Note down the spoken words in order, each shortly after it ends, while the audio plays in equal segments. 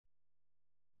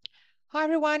Hi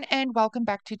everyone, and welcome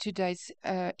back to today's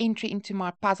entry into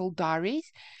my puzzle diaries.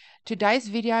 Today's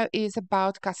video is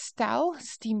about Kastell,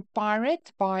 Steam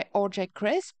Pirate by R.J.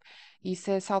 Crisp. He's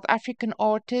a South African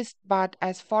artist, but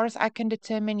as far as I can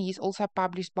determine, he's also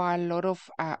published by a lot of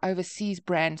overseas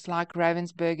brands like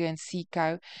Ravensburger and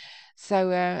Seco.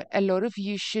 So a lot of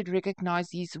you should recognize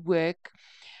his work.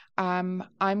 I'm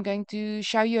going to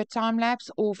show you a time lapse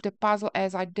of the puzzle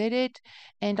as I did it,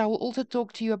 and I will also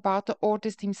talk to you about the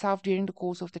artist himself during the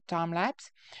course of the time lapse.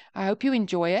 I hope you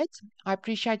enjoy it. I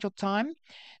appreciate your time.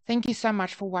 Thank you so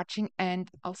much for watching,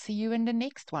 and I'll see you in the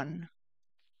next one.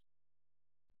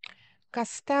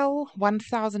 Kastell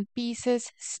 1000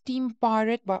 Pieces Steam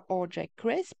Pirate by R.J.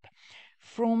 Crisp.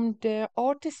 From the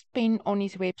artist's pen on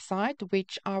his website,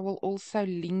 which I will also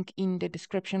link in the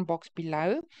description box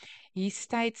below, he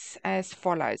states as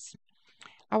follows.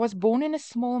 I was born in a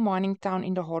small mining town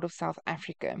in the heart of South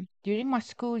Africa. During my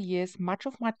school years, much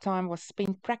of my time was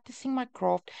spent practicing my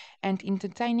craft and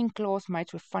entertaining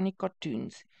classmates with funny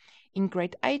cartoons. In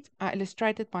grade 8, I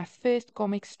illustrated my first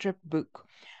comic strip book.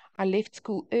 I left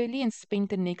school early and spent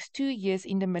the next 2 years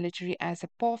in the military as a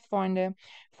pathfinder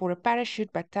for a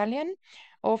parachute battalion.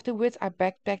 Afterwards, I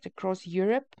backpacked across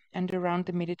Europe and around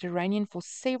the Mediterranean for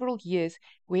several years,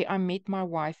 where I met my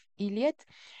wife, Elliot,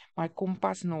 my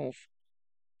compass north.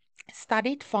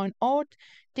 Studied fine art,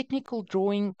 technical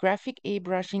drawing, graphic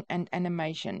airbrushing, and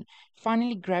animation,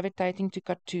 finally gravitating to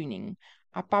cartooning.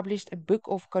 I published a book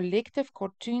of collective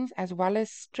cartoons as well as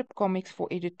strip comics for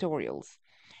editorials.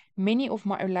 Many of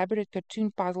my elaborate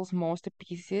cartoon puzzles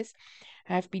masterpieces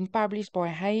have been published by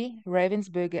Hay,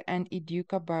 Ravensburger, and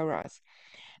Educa Boras.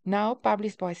 Now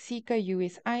published by Seco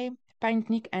USA,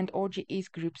 Paintnik, and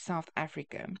RGS Group South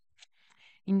Africa.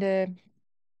 In the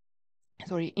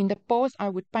in the past, I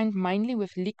would paint mainly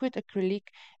with liquid acrylic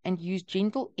and use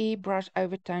gentle airbrush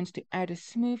overtones to add a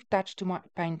smooth touch to my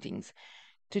paintings.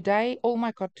 Today, all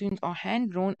my cartoons are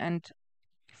hand-drawn and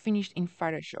finished in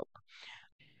Photoshop.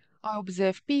 I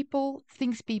observe people,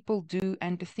 things people do,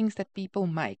 and the things that people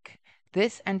make.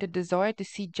 This and the desire to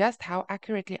see just how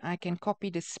accurately I can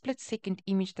copy the split-second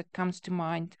image that comes to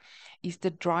mind is the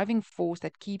driving force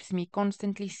that keeps me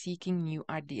constantly seeking new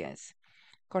ideas.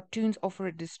 Cartoons offer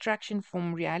a distraction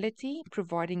from reality,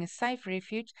 providing a safe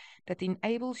refuge that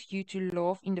enables you to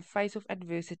laugh in the face of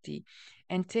adversity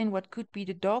and turn what could be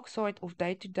the dark side of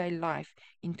day-to-day life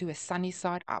into a sunny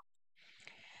side up.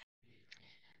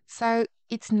 So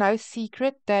it's no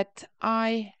secret that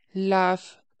I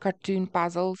love cartoon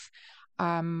puzzles.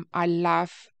 I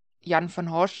love Jan van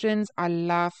Harsens. I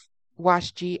love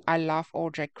Washji. I love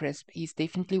R.J. Crisp. He's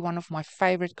definitely one of my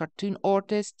favorite cartoon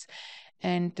artists,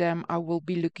 and I will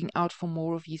be looking out for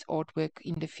more of his artwork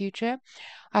in the future.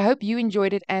 I hope you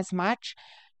enjoyed it as much.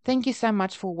 Thank you so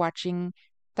much for watching.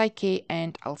 Take care,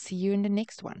 and I'll see you in the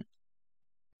next one.